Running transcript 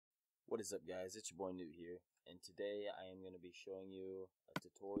What is up, guys? It's your boy Newt here, and today I am going to be showing you a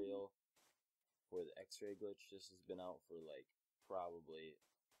tutorial for the X-ray glitch. This has been out for like probably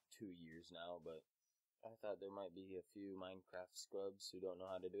 2 years now, but I thought there might be a few Minecraft scrubs who don't know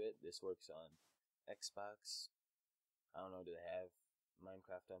how to do it. This works on Xbox. I don't know, do they have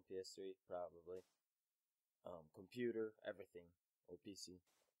Minecraft on PS3? Probably. Computer, everything, or PC.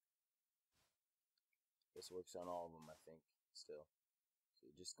 This works on all of them, I think, still. So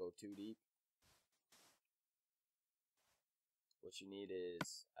you just go too deep. What you need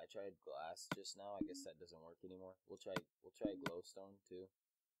is, I tried glass just now. I guess that doesn't work anymore. We'll try glowstone too.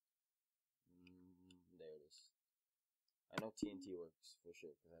 There it is. I know TNT works for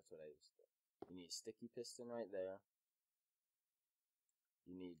sure because that's what I used. You need a sticky piston right there.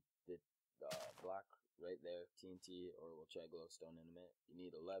 You need the block right there, TNT, or we'll try glowstone in a minute. You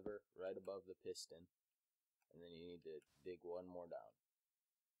need a lever right above the piston, and then you need to dig one more down.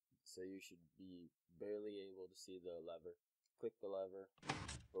 So you should be barely able to see the lever. Click the lever,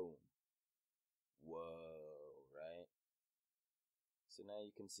 boom. Whoa, right? So now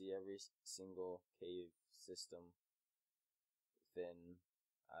you can see every single cave system within,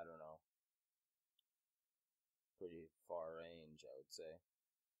 I don't know, pretty far range, I would say.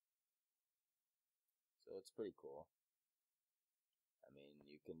 So it's pretty cool. I mean,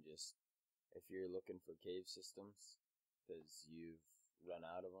 you can just, if you're looking for cave systems, because you've run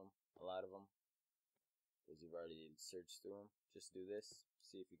out of them, a lot of them, because you've already searched through them, just do this,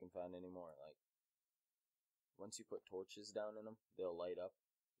 see if you can find any more. Like, once you put torches down in them, they'll light up.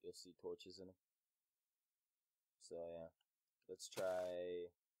 You'll see torches in them. So yeah, let's try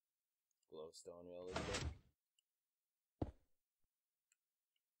glowstone really quick.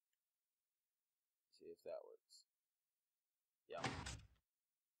 See if that works. Yeah.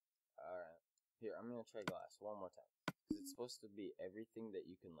 Alright. Here, I'm gonna try glass one more time. Because it's supposed to be everything that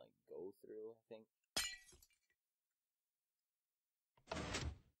you can, like, go through, I think.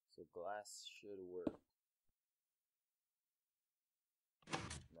 So glass should work.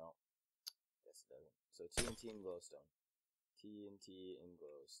 No. Guess it doesn't. So TNT and glowstone. TNT and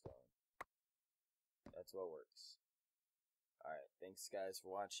glowstone. That's what works. Alright, thanks guys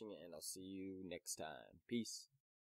for watching, and I'll see you next time. Peace.